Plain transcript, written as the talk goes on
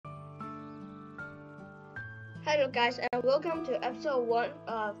Hello guys and welcome to episode 1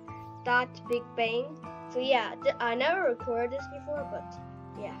 of Dot Big Bang. So yeah, I never recorded this before, but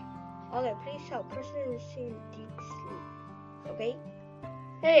yeah. Okay, please help. Person is in deep sleep. Okay?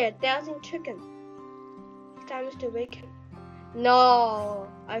 Hey, a dancing chicken. It's time to wake him. No,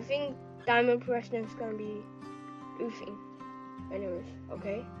 I think Diamond President is gonna be goofing. Anyways,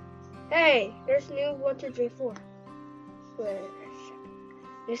 okay. Hey, there's new 1, 2, 3, 4. Wait a second.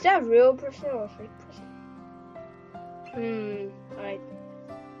 Is that a real person or a fake person? Alright.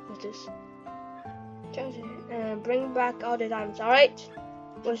 What's this? Bring back all the diamonds. Alright.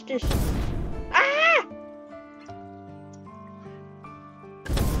 What's this? Ah!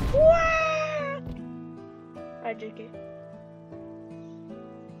 What? Alright, JK.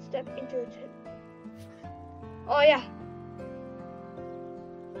 Step into it. Oh, yeah.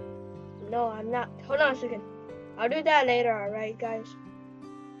 No, I'm not. Hold on a second. I'll do that later, alright, guys?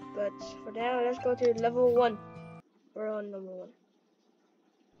 But for now, let's go to level 1. We're on number 1.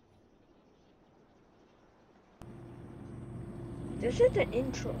 This is the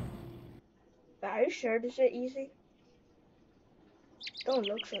intro. But are you sure this is easy? Don't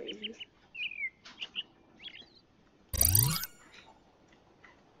look so easy.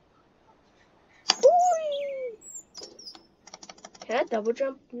 Whee! Can I double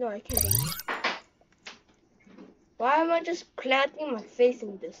jump? No, I can't double jump. Why am I just planting my face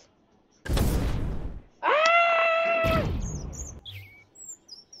in this? Ah!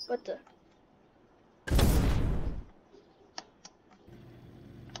 What the?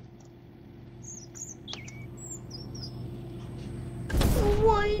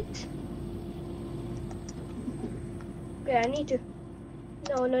 What? Okay, I need to.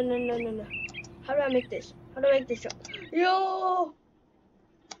 No. How do I make this? How do I make this jump? Yo!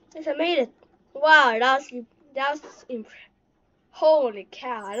 Yes, I made it. Wow, that's impressive. Holy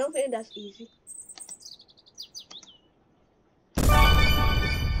cow! I don't think that's easy.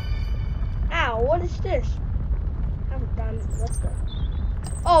 Ow! What is this? I'm done. What the?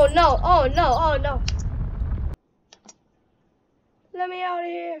 Oh no! Oh no! Oh no! Let me out of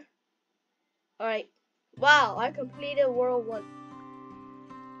here. Alright. Wow, I completed World 1.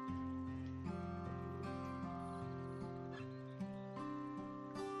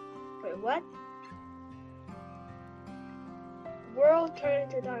 Wait, what? World turn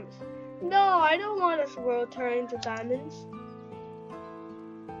into diamonds. No, I don't want this world turn into diamonds.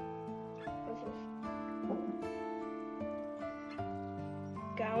 What's this?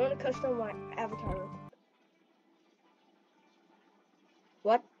 Okay, I want to custom my avatar.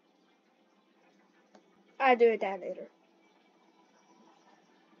 What? I'll do that later.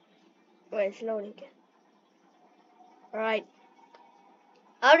 Wait, it's loading again. Alright.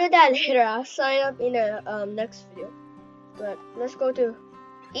 I'll do that later. I'll sign up in the next video. But let's go to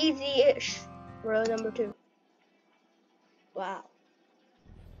easy-ish world number 2. Wow.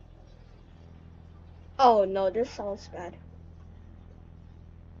 Oh no, this sounds bad.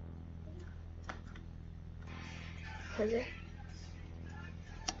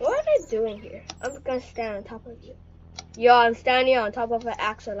 What are they doing here? I'm gonna stand on top of you. Yo, I'm standing on top of an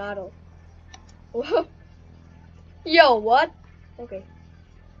axolotl. Whoa. Yo, what? Okay.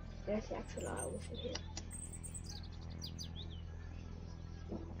 There's the axolotl in here.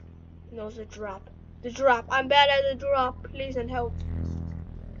 No, it's a drop. The drop. I'm bad at the drop. Please and help.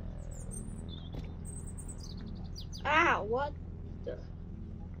 Ah, what the?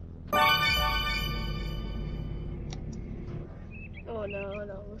 Oh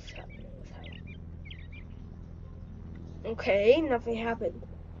no, what's happening? Okay, nothing happened.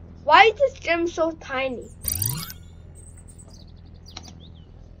 Why is this gem so tiny?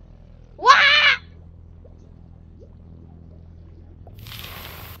 What?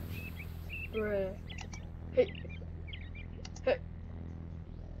 Bruh. Hey.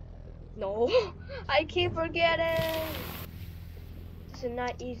 No, I keep forgetting. This is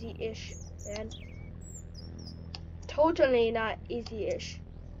not easy-ish, man. Totally not easy-ish.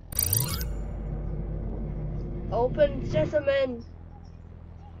 Open sesame.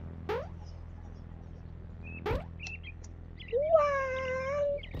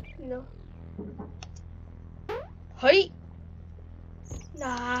 Wow. No. Hey.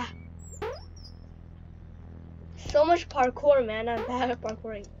 Nah. So much parkour, man. I'm bad at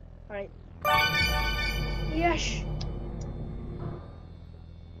parkouring. Alright. Yes.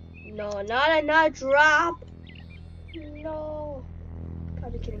 No, not a drop. No.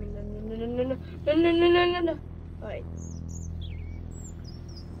 Gotta be kidding me. No. Alright.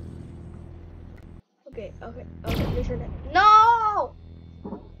 Okay, listen that. No!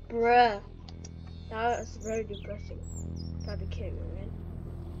 Bruh. That was very depressing. Gotta be kidding me, man.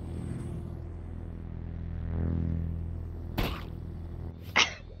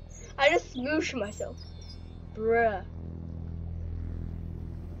 smoosh myself. Bruh.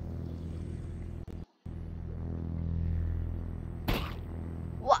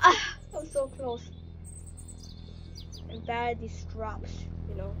 What? I'm so close. And bad these drops,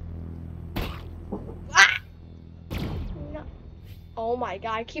 you know. Ah! No. Oh my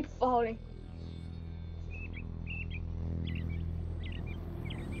god, I keep falling.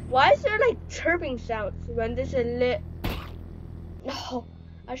 Why is there like chirping sounds when this is lit? No,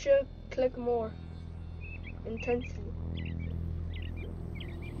 I should click more intensely.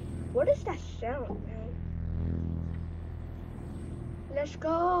 What is that sound, man? Let's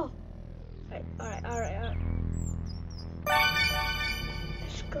go. Alright.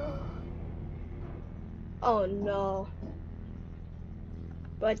 Let's go. Oh no.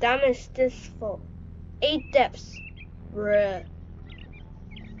 But diamond's this full. 8 depths. Bruh.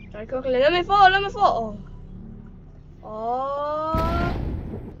 Alright, quickly. Let me fall. Oh.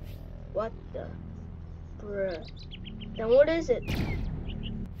 What the? Bruh. Then what is it?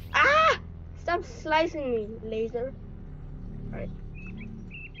 Ah! Stop slicing me, laser. Alright.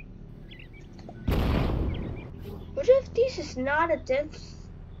 What if this is not a depth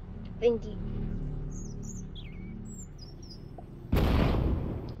thingy?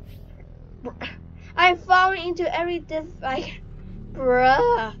 I fall into every depth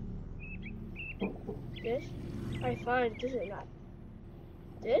bruh. This? I find this is not.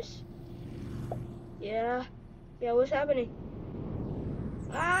 This? Yeah, what's happening?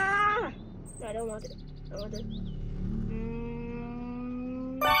 Ah! No, I don't want it.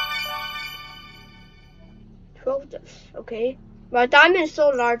 12 depths, okay. My diamond is so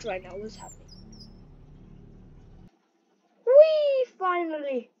large right now. What's happening? Whee!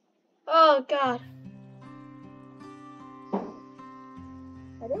 Finally! Oh god.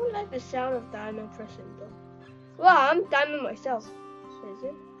 I don't like the sound of diamond pressing though. Well, I'm diamond myself. So is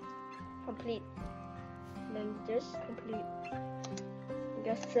it? Complete. And then this complete. I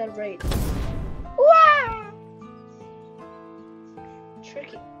guess celebrate. Wow!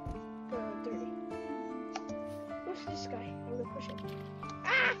 Tricky. Dirty. What's this guy? I'm gonna push him.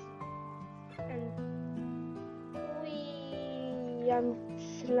 Ah! And I'm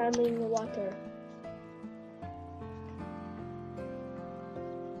slamming the water.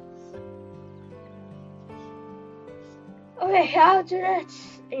 Okay, I'll do that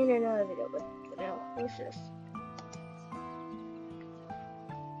in another video, but now, what's this?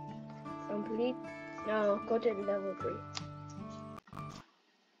 Complete? No, go to level 3.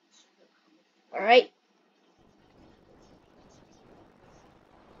 Alright.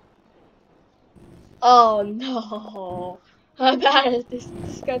 Oh no. How bad is this?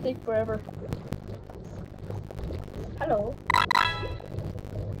 This is gonna take forever. Hello.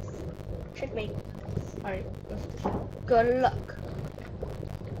 Checkmate. Alright, what's this? Good luck.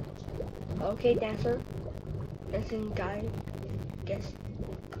 Okay, dancer. Dancing guy. Guess.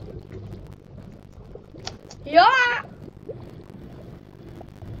 Yeah!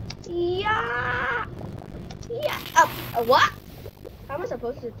 Yeah! Yeah! Oh, what? How am I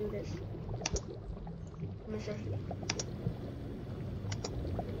supposed to do this? Let me see.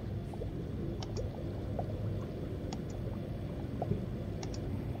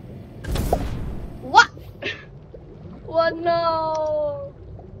 What? What? No!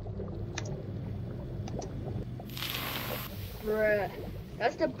 Bruh.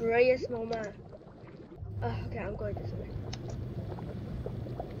 That's the brightest moment. Okay, I'm going this way.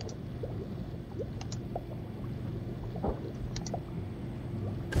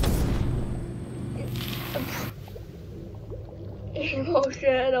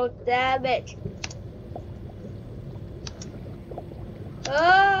 Emotional damage.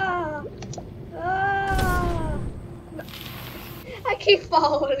 Ah! Ah! No. I keep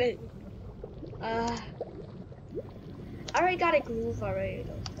falling. I already got a groove already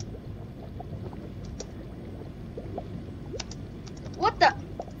though. What the?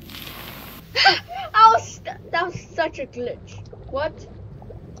 That was such a glitch. What?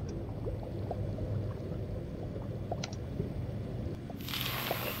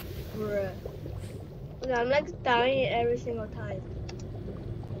 Bruh. Okay, I'm like dying every single time.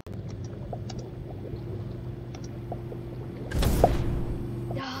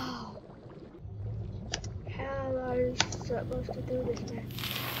 No. How are you supposed to do this, man?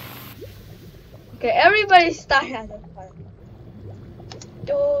 Okay, everybody start at the fire.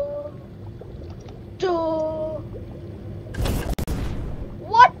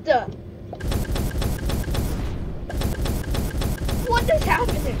 What the? What is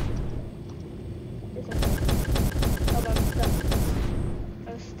happening? Oh,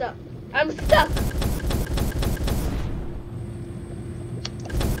 I'm stuck. I'm stuck.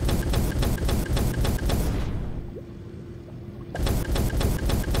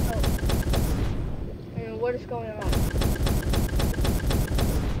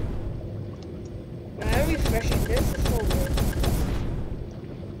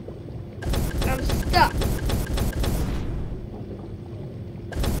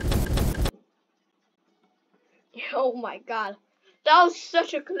 god. That was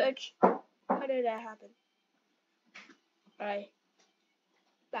such a glitch. How did that happen? Alright.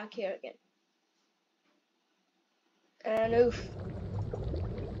 Back here again. And oof.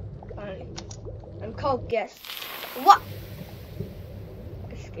 Finally. I'm called guest. What?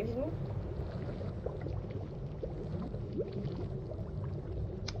 Excuse me?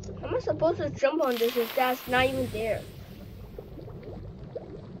 How am I supposed to jump on this if that's not even there?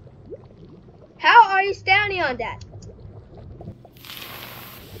 How are you standing on that?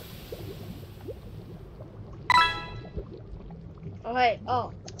 Oh hey,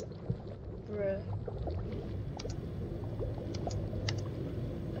 oh. Bruh.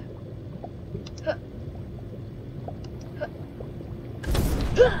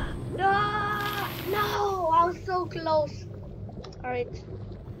 No, I was so close. Alright.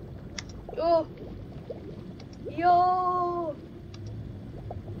 Yo. Yo.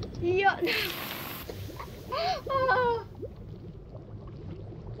 Yo.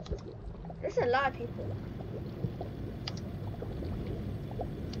 There's a lot of people.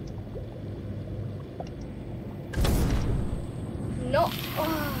 No.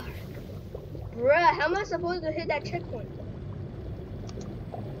 Oh. Bruh, how am I supposed to hit that checkpoint?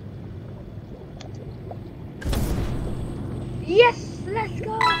 Yes, let's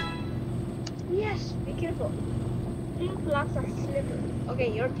go. Yes, be careful. Pink blocks are slippery.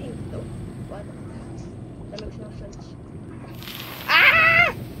 Okay, you're pink though. What? That makes no sense.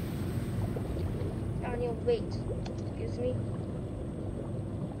 Ah! Daniel, wait. Excuse me.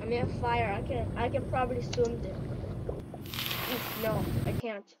 I'm in fire. I can probably swim there. Oof, no, I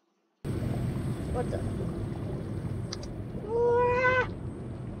can't. What the? Ah!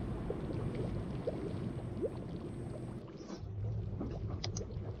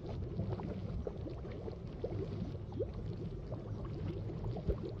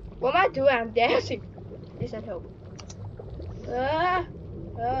 What am I doing? I'm dancing. Please send help. Ah!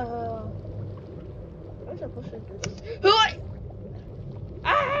 Oh. I'm supposed to do this.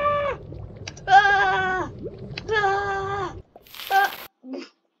 Ah! Ah! Ah! Ah!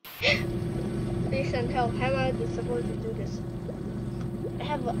 Please send help. How am I supposed to do this?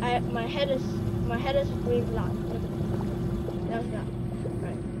 My head is green block. That's not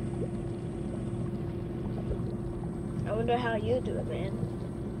right. I wonder how you do it, man.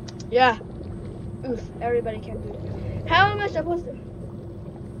 Yeah. Oof, everybody can do it. How am I supposed to?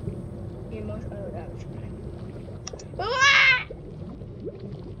 Emotional damage. Ah!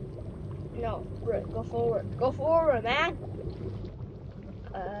 No, Britt, go forward. Go forward, man.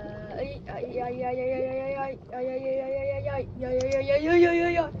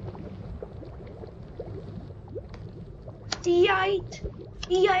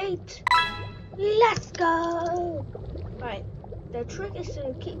 Yite! Let's go! Alright, the trick is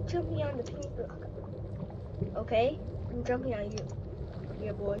to keep jumping on the pink block. Okay, I'm jumping on you.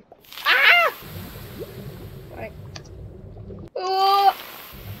 Yeah, boy. Ah! Alright. Oh!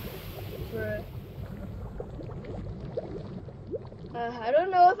 Bruh. I don't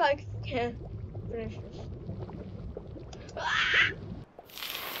know if I can finish this. Ah!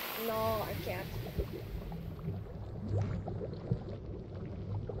 No, I can't.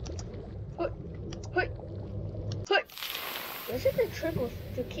 This is the trick was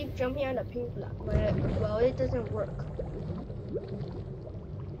to keep jumping on the pink block, but it doesn't work.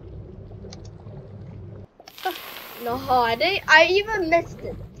 No, I even missed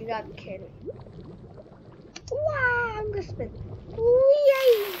it. You got to be kidding me. Wow, I'm gonna spin.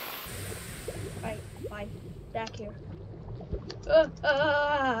 Yay! Alright, fine. Back here.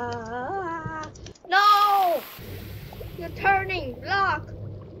 No! You're turning. Block.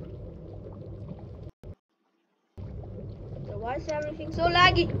 So why is everything so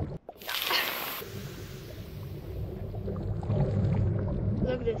laggy?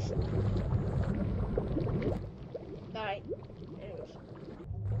 Look at this. Alright. Anyways.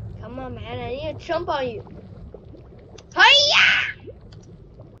 Come on, man. I need to jump on you. Hiya!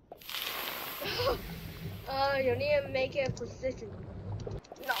 You need to make it a position.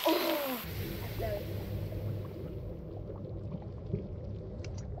 No.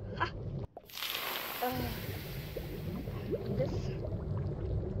 Ha.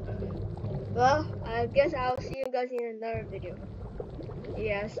 Well, I guess I'll see you guys in another video.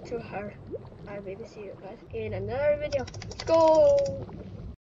 Yes, too hard. I'll maybe see you guys in another video. Let's go.